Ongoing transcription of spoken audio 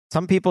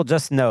Some people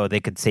just know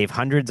they could save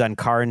hundreds on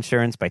car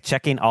insurance by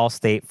checking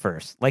Allstate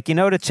first. Like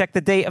to check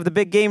the date of the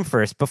big game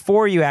first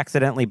before you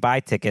accidentally buy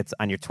tickets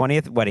on your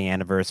 20th wedding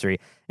anniversary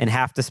and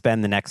have to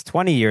spend the next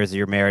 20 years of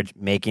your marriage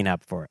making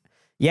up for it.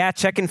 Yeah,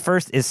 checking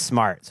first is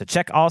smart, so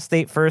check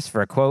Allstate first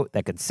for a quote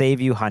that could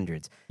save you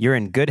hundreds. You're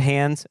in good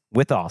hands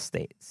with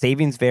Allstate.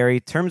 Savings vary,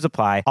 terms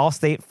apply.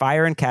 Allstate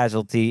Fire and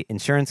Casualty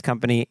Insurance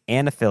Company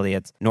and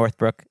Affiliates,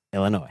 Northbrook,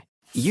 Illinois.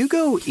 You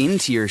go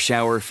into your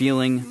shower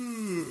feeling...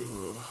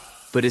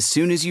 But as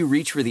soon as you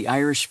reach for the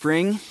Irish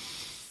Spring,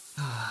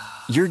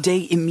 your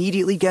day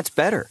immediately gets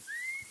better.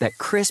 That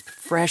crisp,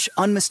 fresh,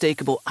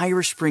 unmistakable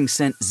Irish Spring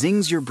scent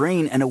zings your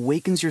brain and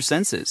awakens your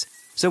senses.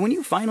 So when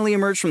you finally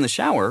emerge from the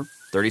shower,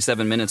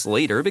 37 minutes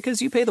later,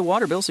 because you pay the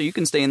water bill so you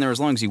can stay in there as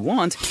long as you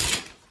want,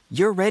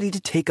 you're ready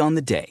to take on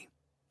the day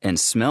and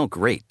smell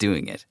great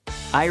doing it.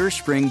 Irish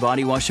Spring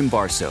Body Wash and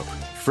Bar Soap.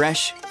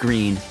 Fresh,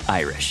 green,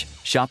 Irish.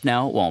 Shop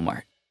now at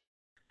Walmart.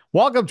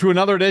 Welcome to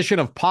another edition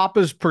of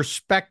Papa's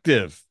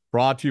Perspective,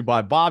 brought to you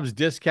by Bob's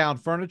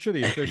Discount Furniture,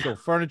 the official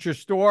furniture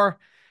store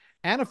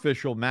and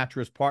official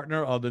mattress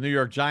partner of the New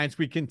York Giants.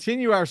 We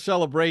continue our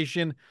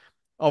celebration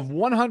of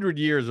 100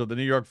 years of the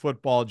New York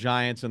Football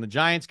Giants, and the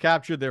Giants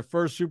captured their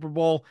first Super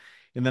Bowl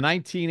in the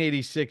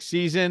 1986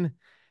 season.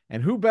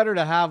 And who better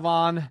to have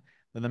on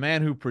than the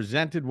man who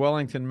presented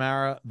Wellington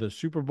Mara the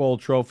Super Bowl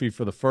trophy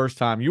for the first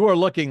time? You are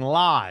looking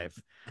live.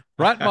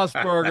 Brent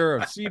Musburger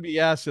of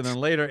CBS and then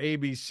later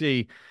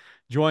ABC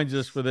joins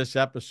us for this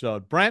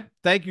episode. Brent,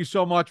 thank you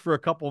so much for a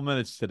couple of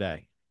minutes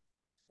today.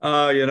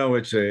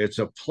 It's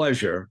a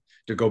pleasure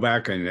to go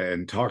back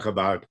and talk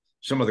about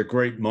some of the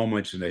great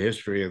moments in the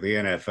history of the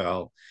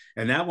NFL.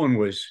 And that one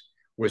was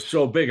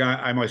so big.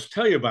 I must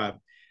tell you about,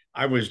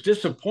 I was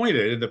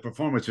disappointed in the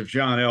performance of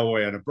John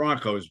Elway and the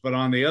Broncos, but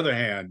on the other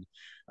hand,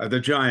 the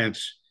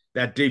Giants,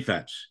 that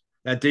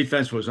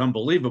defense was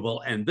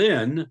unbelievable. And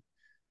then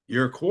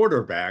your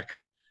quarterback,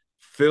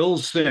 Phil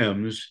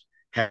Simms,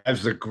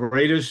 has the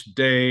greatest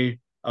day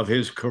of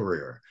his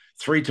career.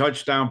 3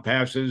 touchdown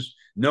passes,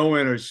 no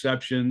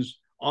interceptions,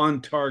 on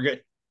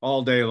target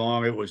all day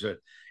long. It was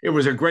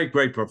a great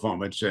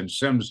performance, and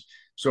Simms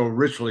so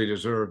richly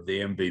deserved the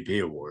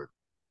MVP award.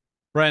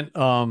 Brent,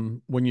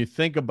 when you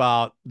think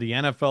about the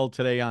NFL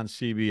today on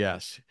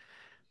CBS,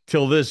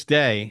 till this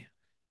day,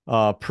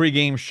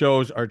 pregame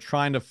shows are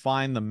trying to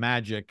find the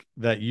magic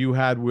that you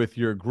had with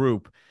your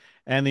group.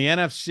 And the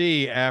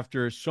NFC,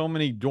 after so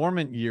many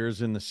dormant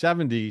years in the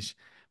 70s,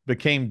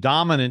 became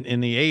dominant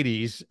in the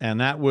 80s, and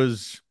that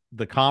was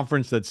the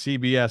conference that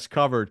CBS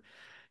covered.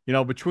 You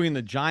know, between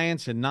the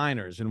Giants and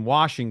Niners and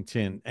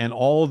Washington and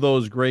all of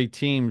those great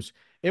teams,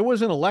 it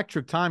was an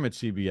electric time at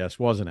CBS,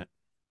 wasn't it?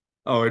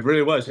 Oh, it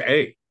really was.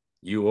 Hey,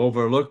 you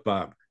overlooked,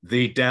 Bob,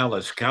 the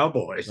Dallas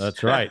Cowboys.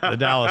 That's right, the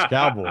Dallas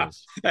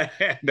Cowboys.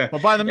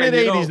 But by the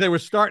mid-'80s, they were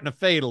starting to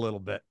fade a little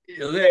bit.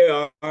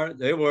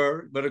 They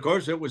were. But, of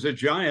course, it was a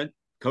giant,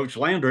 Coach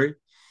Landry,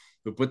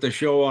 who put the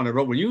show on the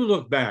road. When you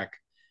look back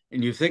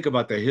and you think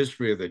about the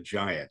history of the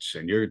Giants,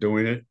 and you're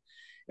doing it,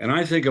 and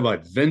I think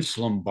about Vince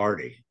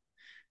Lombardi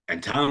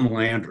and Tom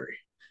Landry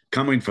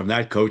coming from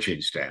that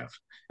coaching staff.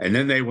 And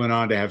then they went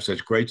on to have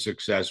such great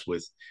success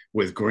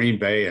with Green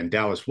Bay and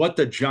Dallas, what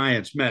the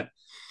Giants meant.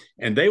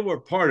 And they were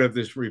part of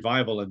this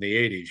revival in the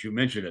 80s. You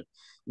mentioned it.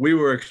 We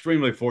were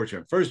extremely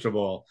fortunate. First of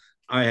all,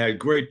 I had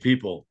great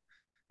people,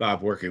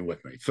 Bob, working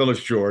with me.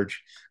 Phyllis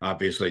George,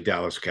 obviously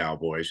Dallas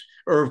Cowboys.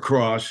 Irv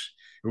Cross,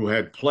 who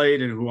had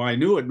played and who I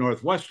knew at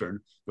Northwestern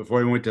before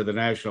he went to the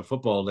National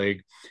Football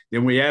League.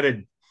 Then we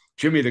added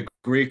Jimmy the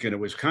Greek, and it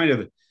was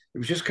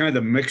just kind of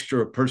a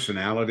mixture of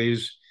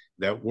personalities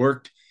that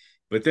worked.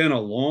 But then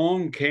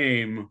along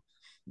came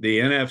the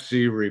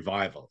NFC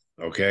revival,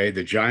 okay?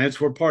 The Giants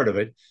were part of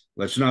it.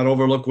 Let's not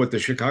overlook what the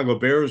Chicago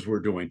Bears were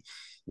doing.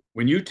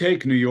 When you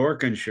take New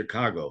York and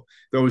Chicago,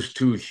 those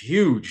two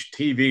huge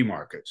TV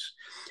markets,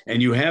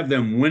 and you have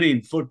them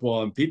winning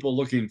football and people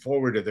looking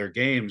forward to their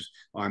games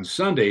on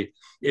Sunday,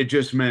 it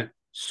just meant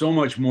so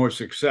much more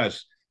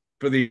success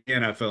for the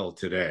NFL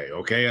today,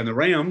 okay? And the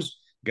Rams,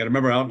 you got to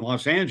remember, out in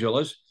Los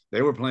Angeles,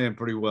 they were playing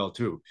pretty well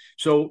too.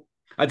 So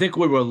I think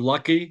we were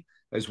lucky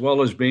as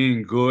well as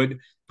being good,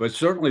 but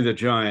certainly the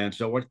Giants,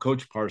 what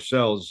Coach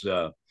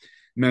Parcells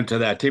meant to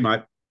that team.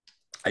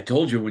 I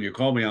told you when you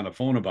called me on the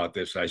phone about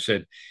this, I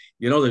said,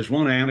 there's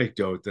one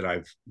anecdote that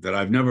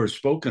I've never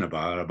spoken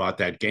about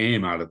that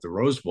game out at the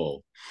Rose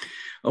Bowl.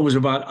 It was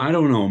about, I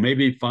don't know,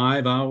 maybe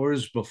 5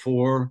 hours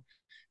before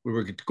we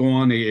were to go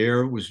on the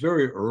air. It was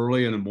very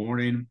early in the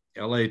morning,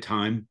 LA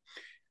time.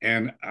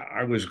 And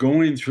I was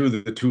going through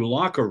the 2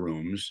 locker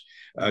rooms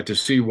to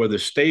see where the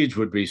stage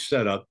would be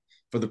set up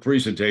for the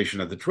presentation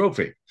of the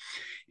trophy.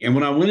 And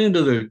when I went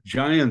into the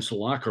Giants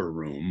locker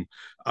room,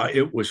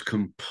 it was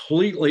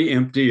completely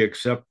empty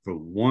except for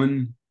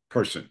one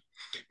person.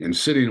 And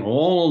sitting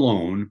all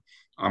alone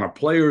on a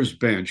player's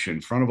bench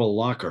in front of a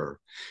locker,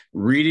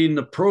 reading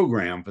the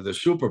program for the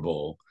Super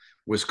Bowl,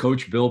 was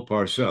Coach Bill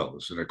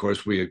Parcells. And of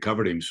course, we had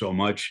covered him so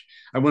much.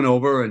 I went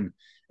over and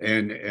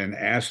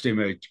asked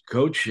him,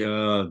 Coach,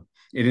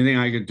 anything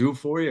I could do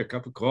for you? A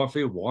cup of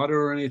coffee,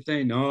 water, or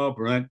anything? No,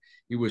 Brent.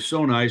 He was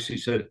so nice. He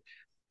said,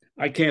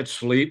 I can't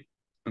sleep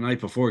the night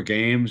before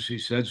games, he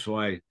said. So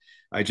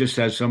I just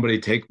had somebody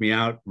take me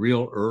out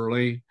real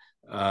early,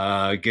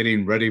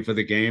 getting ready for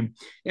the game.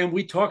 And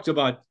we talked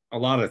about a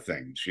lot of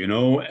things,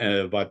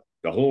 about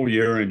the whole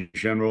year in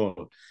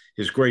general,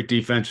 his great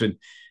defense. And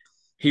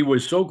he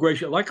was so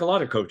gracious, like a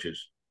lot of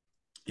coaches.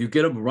 You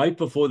get him right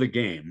before the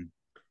game.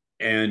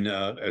 And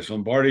as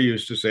Lombardi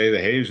used to say, the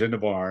hay's in the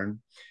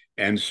barn.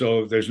 And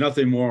so there's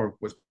nothing more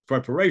with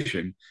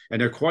preparation. And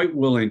they're quite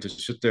willing to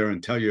sit there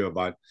and tell you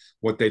about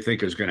what they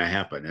think is going to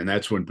happen. And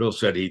that's when Bill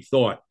said he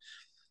thought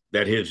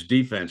that his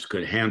defense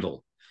could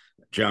handle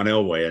John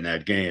Elway in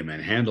that game,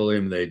 and handle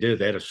him. They did.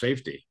 They had a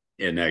safety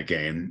in that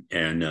game.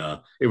 And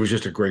it was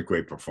just a great,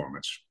 great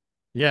performance.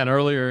 Yeah, and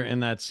earlier in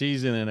that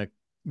season, in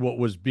what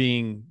was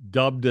being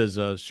dubbed as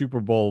a Super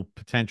Bowl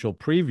potential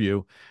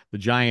preview, the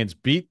Giants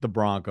beat the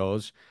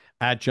Broncos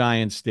at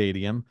Giants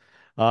Stadium.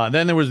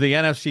 Then there was the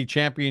NFC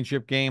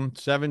Championship game,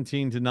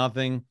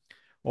 17-0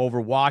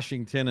 over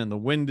Washington, and the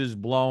wind is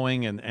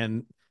blowing,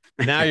 and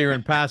now you're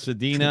in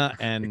Pasadena,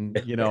 and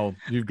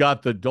you've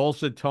got the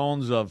dulcet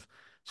tones of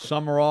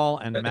Summerall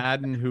and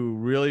Madden, who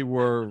really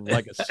were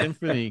like a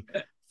symphony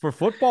for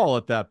football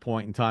at that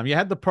point in time. You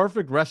had the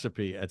perfect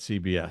recipe at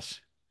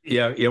CBS.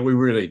 Yeah, we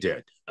really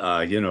did.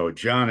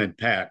 John and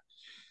Pat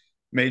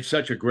made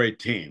such a great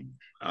team.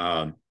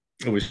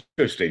 It was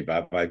interesting,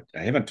 Bob. I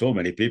haven't told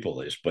many people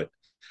this, but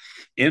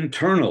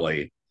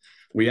internally,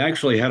 we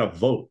actually had a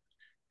vote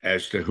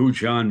as to who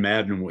John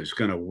Madden was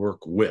going to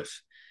work with.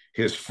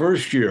 His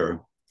first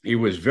year, he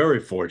was very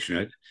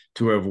fortunate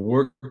to have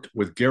worked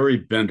with Gary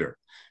Bender,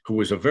 who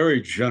was a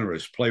very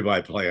generous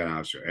play-by-play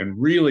announcer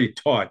and really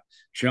taught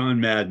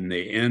John Madden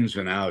the ins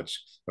and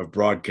outs of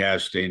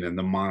broadcasting and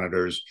the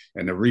monitors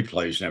and the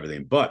replays and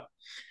everything. But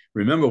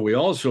remember, we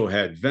also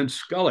had Vince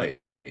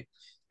Scully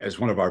as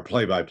one of our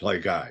play-by-play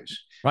guys.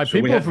 Right.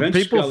 So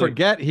people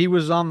forget he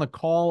was on the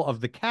call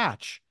of the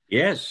catch.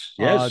 Yes.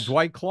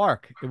 Dwight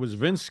Clark. It was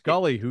Vince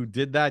Scully who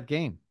did that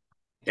game.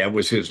 That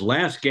was his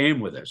last game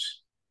with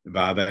us,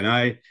 Bob. And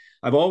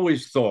I've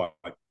always thought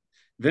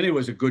Vinny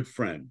was a good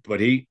friend, but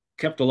he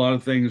kept a lot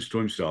of things to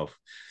himself.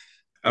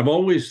 I've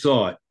always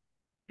thought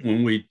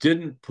when we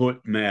didn't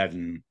put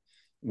Madden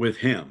with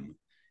him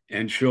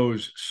and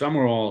chose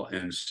Summerall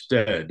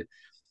instead,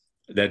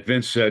 that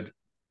Vince said,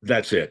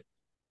 that's it.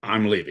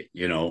 I'm leaving,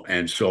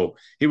 and so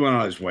he went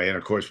on his way. And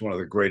of course, one of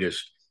the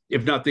greatest,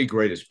 if not the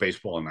greatest,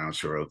 baseball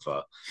announcer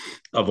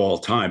of all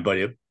time.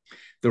 But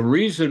the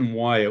reason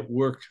why it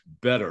worked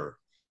better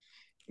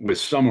with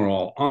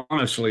Summerall,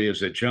 honestly, is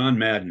that John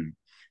Madden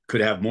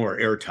could have more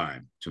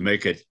airtime to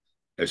make it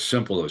as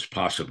simple as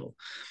possible.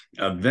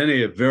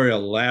 Vinny, very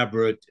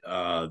elaborate,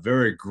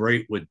 very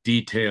great with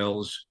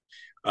details,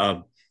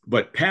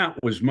 but Pat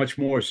was much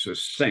more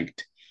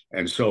succinct.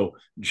 And so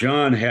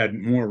John had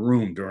more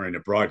room during the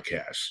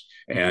broadcast,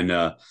 and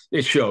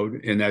it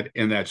showed in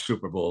that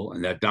Super Bowl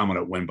and that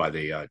dominant win by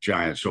the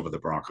Giants over the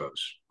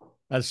Broncos.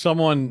 As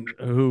someone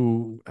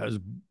who has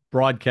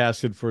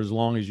broadcasted for as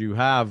long as you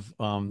have,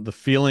 the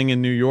feeling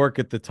in New York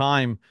at the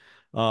time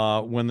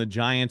when the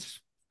Giants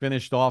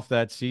finished off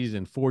that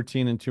season,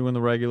 14-2 in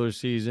the regular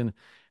season,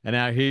 and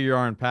now here you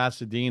are in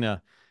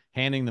Pasadena,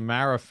 handing the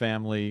Mara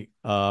family,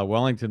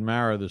 Wellington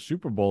Mara, the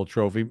Super Bowl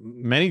trophy.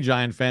 Many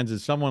Giant fans,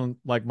 as someone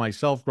like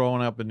myself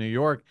growing up in New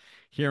York,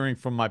 hearing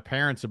from my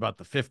parents about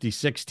the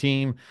 56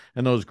 team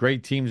and those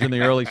great teams in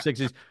the early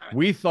 60s,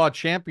 we thought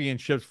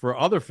championships for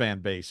other fan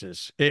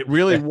bases. It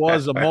really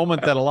was a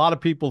moment that a lot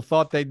of people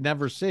thought they'd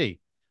never see,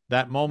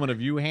 that moment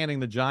of you handing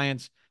the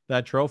Giants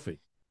that trophy.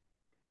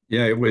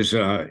 Yeah, it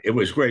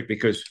was great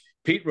because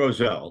Pete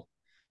Rozelle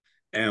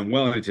and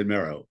Wellington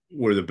Mara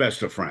were the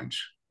best of friends,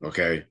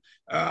 okay?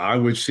 I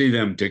would see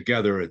them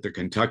together at the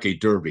Kentucky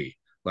Derby,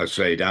 let's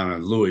say, down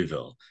in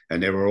Louisville,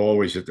 and they were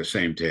always at the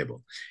same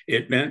table.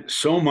 It meant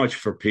so much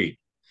for Pete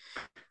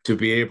to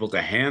be able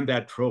to hand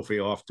that trophy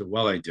off to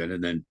Wellington,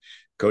 and then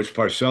Coach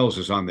Parcells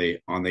is on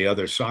the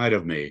other side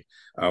of me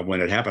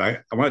when it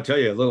happened. I want to tell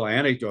you a little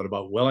anecdote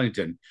about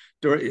Wellington.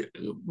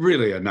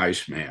 Really a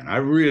nice man. I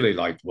really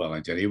liked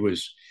Wellington. He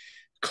was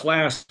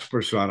class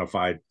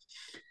personified.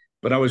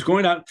 But I was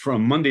going out for a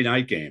Monday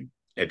night game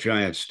at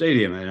Giants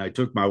Stadium, and I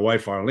took my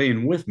wife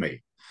Arlene with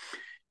me.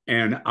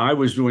 And I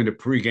was doing the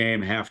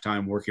pregame,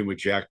 halftime, working with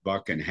Jack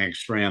Buck and Hank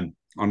Stram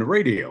on the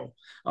radio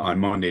on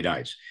Monday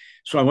nights.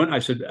 So I went, I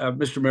said,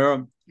 Mr.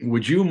 Mara,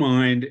 would you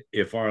mind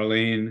if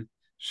Arlene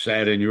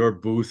sat in your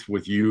booth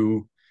with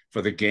you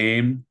for the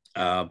game?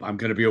 I'm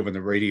going to be over in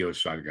the radio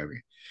side.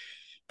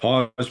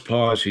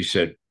 Pause. He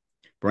said,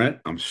 Brent,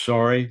 I'm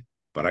sorry,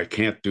 but I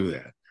can't do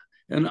that.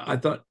 And I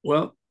thought,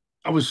 well,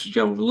 I was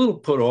a little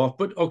put off,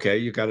 but okay,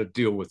 you got to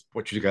deal with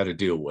what you got to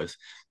deal with.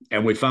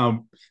 And we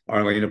found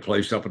Arlene a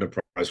place up in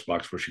the press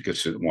box where she could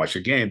sit and watch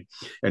the game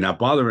and not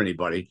bother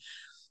anybody.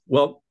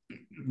 Well,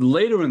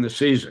 later in the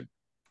season,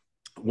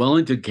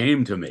 Wellington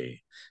came to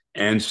me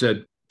and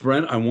said,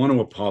 Brent, I want to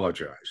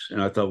apologize.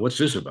 And I thought, what's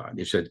this about? And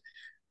he said,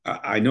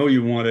 I know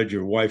you wanted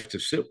your wife to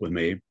sit with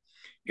me,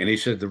 And he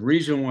said, the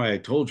reason why I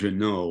told you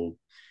no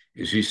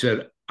is he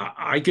said,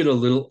 I get a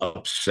little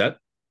upset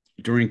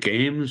during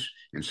games,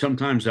 and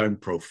sometimes I'm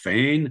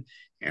profane,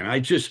 and I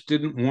just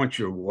didn't want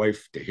your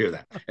wife to hear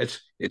that.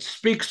 It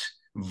speaks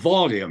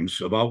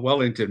volumes about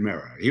Wellington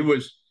Mara. He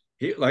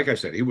like I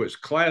said, he was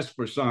class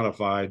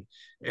personified,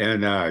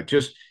 and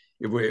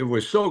it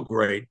was so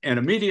great. And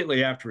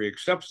immediately after he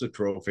accepts the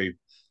trophy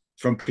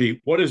from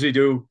Pete, what does he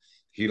do?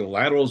 He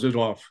laterals it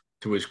off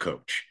to his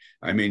coach.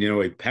 I mean,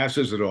 he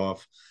passes it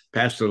off,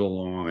 passed it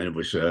along, and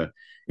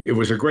it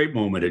was a great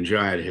moment in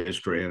Giant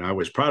history, and I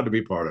was proud to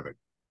be part of it.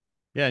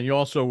 Yeah, and you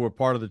also were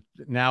part of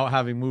now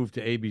having moved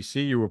to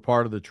ABC, you were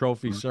part of the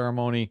trophy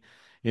ceremony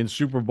in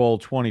Super Bowl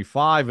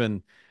 25.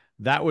 And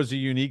that was a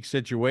unique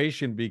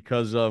situation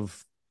because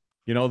of,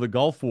 the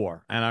Gulf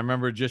War. And I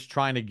remember just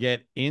trying to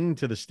get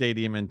into the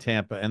stadium in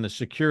Tampa and the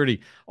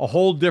security, a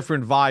whole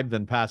different vibe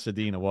than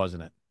Pasadena,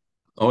 wasn't it?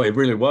 Oh, it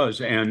really was.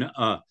 And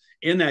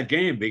in that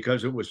game,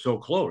 because it was so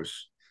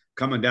close,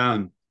 coming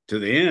down to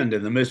the end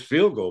and the missed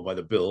field goal by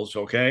the Bills,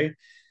 okay,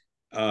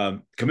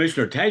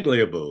 Commissioner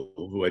Tagliabue,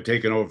 who had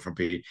taken over from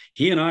Pete,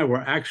 he and I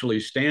were actually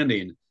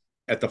standing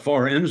at the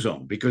far end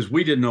zone because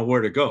we didn't know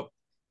where to go,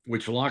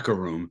 which locker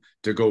room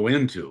to go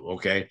into.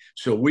 Okay.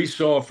 So we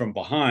saw from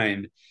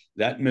behind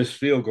that missed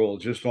field goal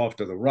just off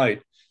to the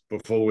right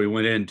before we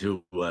went in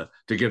to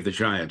give the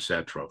Giants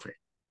that trophy.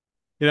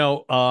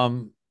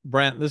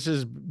 Brent, this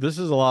is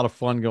a lot of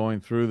fun going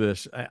through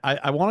this.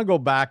 I want to go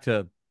back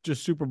to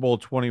just Super Bowl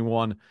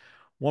 21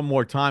 one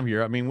more time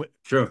here. I mean,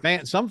 sure.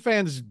 Some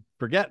fans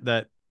forget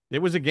that it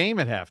was a game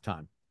at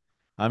halftime.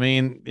 I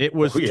mean, it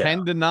was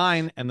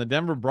 10-9, and the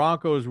Denver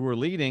Broncos were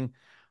leading,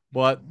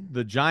 but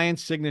the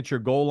Giants' signature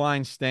goal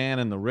line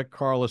stand and the Rick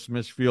Carlos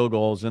missed field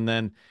goals, and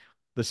then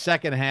the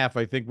second half,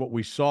 I think what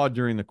we saw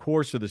during the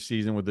course of the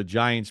season with the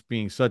Giants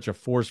being such a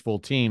forceful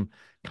team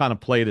kind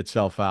of played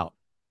itself out.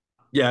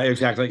 Yeah,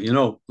 exactly.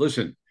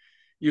 Listen,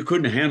 you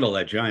couldn't handle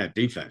that Giant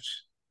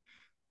defense.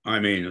 I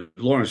mean,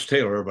 Lawrence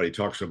Taylor, everybody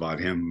talks about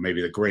him,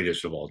 maybe the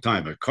greatest of all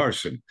time, but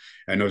Carson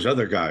and those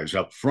other guys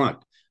up front,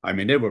 I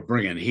mean, they were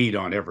bringing heat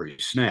on every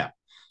snap.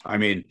 I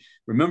mean,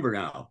 remember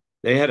now,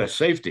 they had a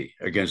safety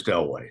against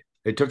Elway.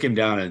 They took him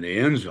down in the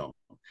end zone,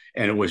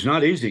 and it was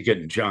not easy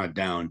getting John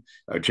down.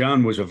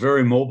 John was a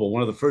very mobile,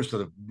 one of the first of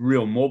the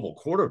real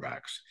mobile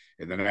quarterbacks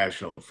in the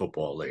National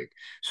Football League.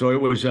 So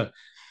it was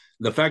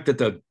the fact that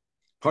the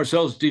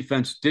Parcells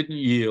defense didn't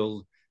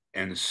yield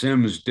and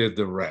Sims did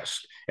the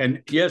rest.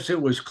 And yes,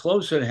 it was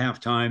close at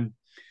halftime,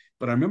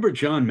 but I remember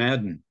John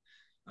Madden.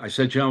 I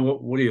said, John,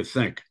 what do you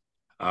think?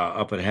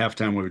 Up at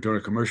halftime, we were doing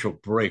a commercial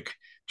break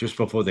just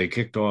before they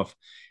kicked off.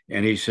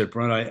 And he said,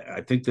 Brent,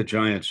 I think the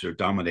Giants are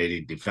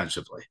dominating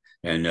defensively.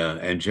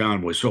 And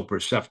John was so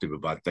perceptive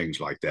about things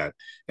like that.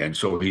 And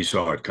so he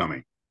saw it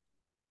coming.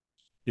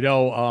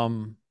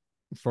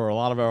 For a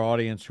lot of our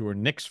audience who are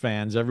Knicks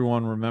fans,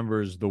 everyone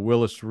remembers the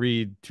Willis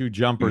Reed 2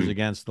 jumpers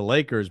against the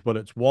Lakers, but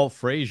it's Walt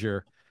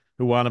Frazier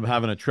who wound up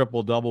having a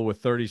triple-double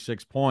with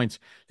 36 points.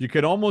 You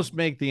could almost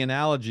make the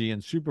analogy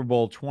in Super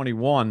Bowl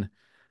 21.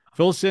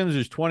 Phil Simms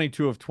is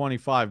 22 of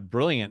 25,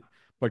 brilliant,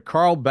 but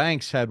Carl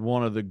Banks had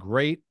one of the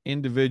great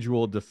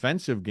individual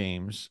defensive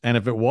games, and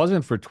if it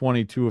wasn't for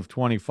 22 of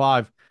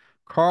 25,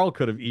 Carl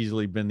could have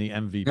easily been the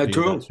MVP of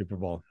that Super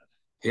Bowl.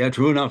 Yeah,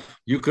 true enough.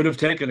 You could have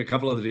taken a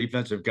couple of the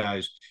defensive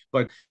guys,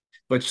 but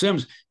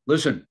Sims,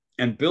 listen,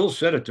 and Bill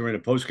said it during a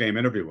post-game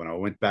interview when I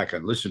went back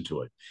and listened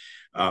to it.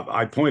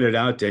 I pointed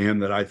out to him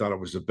that I thought it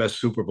was the best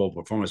Super Bowl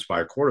performance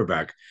by a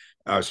quarterback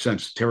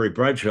since Terry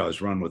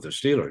Bradshaw's run with the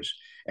Steelers.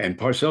 And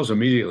Parcells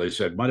immediately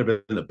said, might have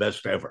been the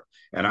best ever.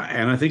 And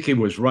I think he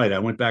was right. I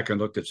went back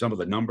and looked at some of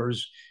the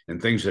numbers and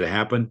things that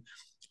happened.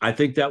 I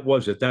think that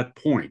was, at that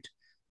point,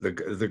 the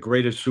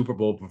greatest Super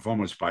Bowl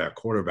performance by a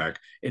quarterback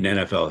in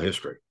NFL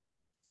history.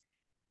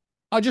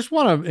 I just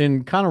want to,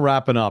 in kind of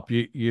wrapping up,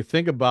 you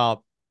think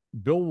about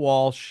Bill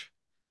Walsh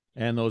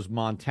and those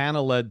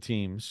Montana-led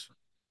teams.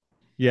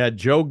 You had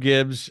Joe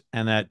Gibbs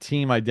and that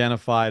team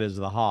identified as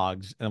the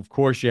Hogs. And, of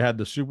course, you had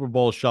the Super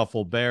Bowl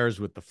Shuffle Bears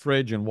with the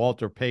Fridge and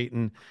Walter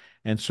Payton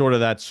and sort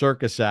of that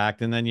circus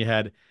act. And then you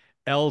had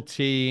LT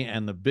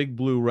and the Big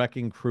Blue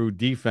Wrecking Crew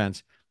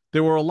defense.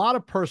 There were a lot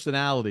of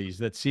personalities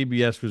that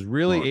CBS was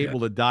really able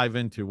to dive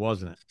into,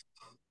 wasn't it?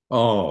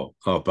 Oh,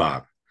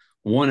 Bob,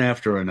 one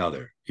after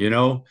another.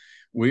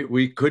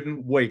 We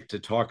couldn't wait to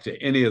talk to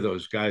any of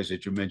those guys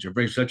that you mentioned. It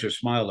brings such a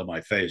smile to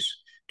my face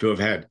to have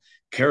had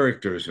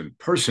characters and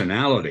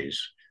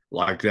personalities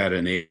like that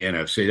in the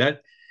NFC.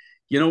 That,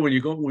 when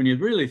you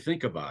really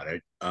think about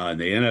it, in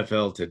the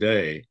NFL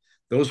today,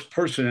 those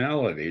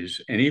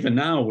personalities, and even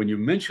now when you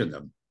mention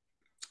them,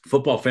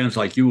 football fans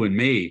like you and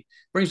me,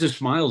 brings a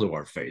smile to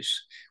our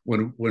face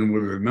when we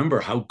remember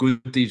how good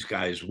these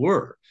guys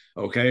were.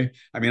 Okay.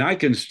 I mean, I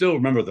can still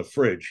remember the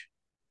Fridge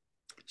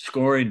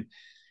scoring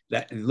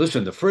that.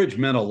 Listen, the Fridge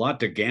meant a lot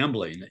to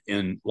gambling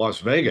in Las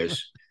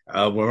Vegas,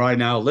 where I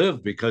now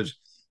live, because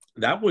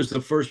that was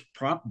the first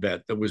prop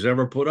bet that was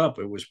ever put up.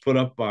 It was put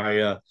up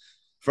by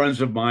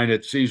friends of mine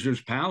at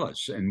Caesar's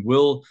Palace, and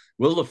will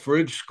the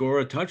fridge score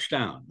a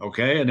touchdown?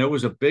 Okay. And there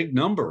was a big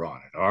number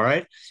on it. All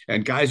right.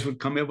 And guys would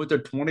come in with their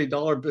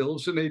 $20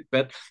 bills and they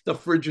bet the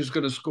fridge is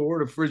going to score,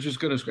 the fridge is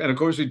going to score. And of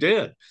course he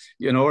did,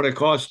 and it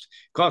cost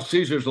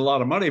Caesar's a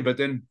lot of money, but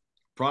then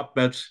prop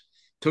bets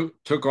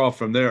took off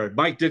from there.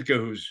 Mike Ditka,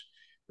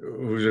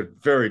 who's a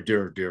very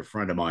dear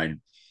friend of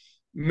mine,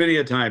 many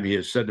a time he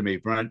has said to me,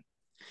 Brent,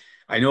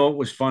 I know it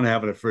was fun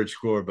having a fridge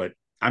score, but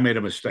I made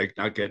a mistake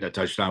not getting a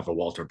touchdown for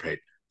Walter Payton.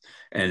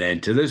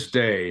 And to this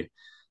day,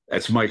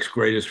 that's Mike's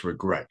greatest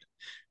regret.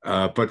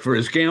 But for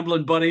his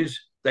gambling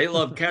buddies, they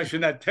love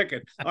cashing that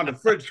ticket on the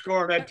fridge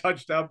score and that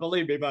touchdown.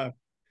 Believe me, Bob.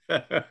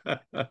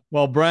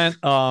 Well, Brent,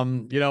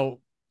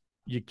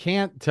 you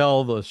can't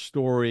tell the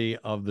story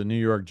of the New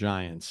York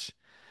Giants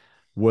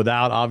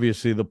without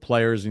obviously the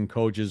players and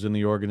coaches in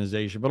the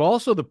organization, but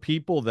also the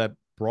people that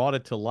brought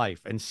it to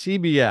life. And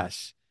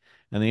CBS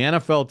and the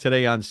NFL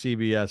Today on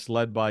CBS,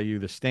 led by you,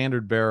 the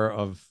standard bearer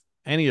of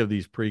any of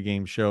these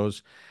pregame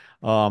shows,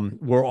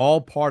 we're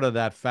all part of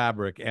that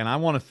fabric. And I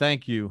want to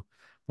thank you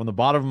from the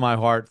bottom of my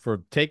heart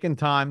for taking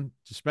time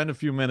to spend a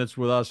few minutes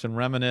with us and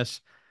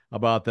reminisce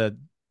about that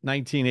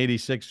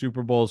 1986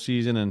 Super Bowl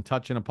season and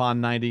touching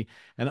upon 90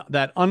 and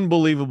that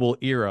unbelievable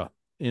era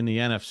in the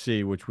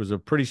NFC, which was a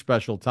pretty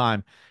special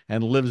time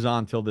and lives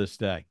on till this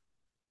day.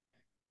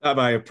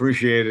 I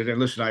appreciate it. And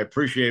listen, I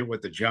appreciate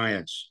what the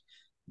Giants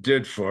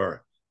did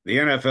for the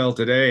NFL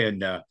today.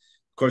 And of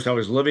course, I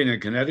was living in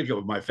Connecticut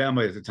with my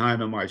family at the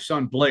time, and my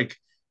son Blake,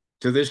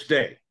 to this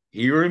day,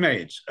 he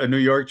remains a New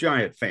York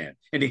Giant fan,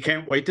 and he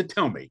can't wait to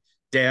tell me,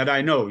 Dad,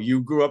 I know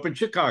you grew up in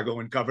Chicago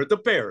and covered the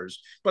Bears,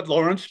 but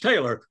Lawrence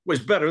Taylor was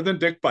better than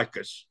Dick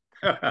Butkus.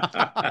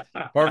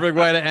 Perfect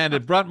way to end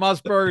it. Brent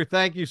Musburger,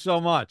 thank you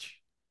so much.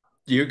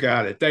 You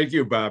got it. Thank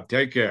you, Bob.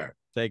 Take care.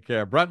 Take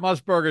care. Brent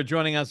Musburger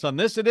joining us on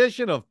this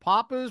edition of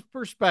Papa's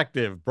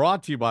Perspective,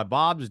 brought to you by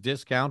Bob's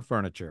Discount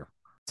Furniture.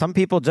 Some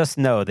people just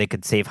know they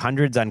could save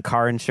hundreds on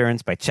car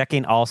insurance by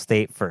checking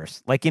Allstate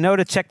first. Like,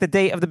 to check the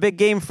date of the big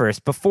game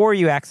first before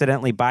you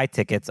accidentally buy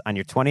tickets on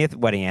your 20th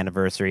wedding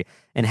anniversary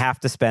and have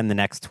to spend the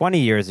next 20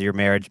 years of your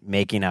marriage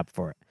making up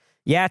for it.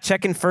 Yeah,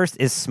 checking first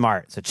is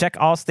smart. So check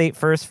Allstate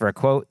first for a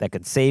quote that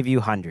could save you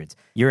hundreds.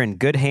 You're in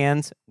good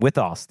hands with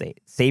Allstate.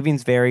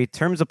 Savings vary.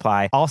 Terms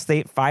apply.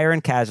 Allstate Fire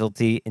and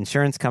Casualty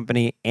Insurance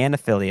Company and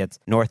Affiliates,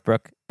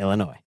 Northbrook,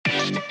 Illinois.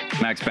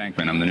 Max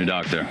Bankman, I'm the new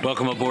doctor.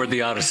 Welcome aboard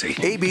the Odyssey.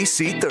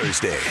 ABC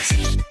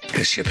Thursdays.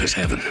 This ship is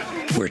heaven.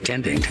 We're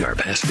tending to our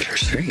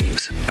passengers'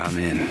 dreams. I'm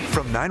in.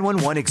 From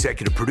 911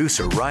 executive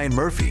producer Ryan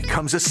Murphy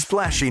comes a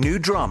splashy new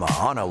drama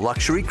on a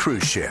luxury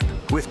cruise ship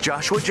with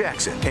Joshua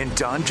Jackson and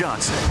Don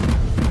Johnson.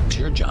 It's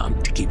your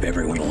job to keep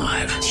everyone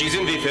alive. She's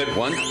in VFib.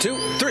 1, 2,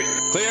 3.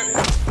 Clear.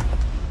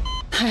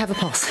 I have a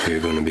pulse. You're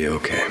going to be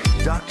okay.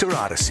 Dr.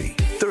 Odyssey.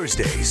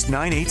 Thursdays,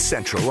 9/8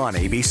 Central on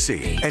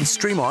ABC. And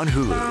stream on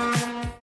Hulu.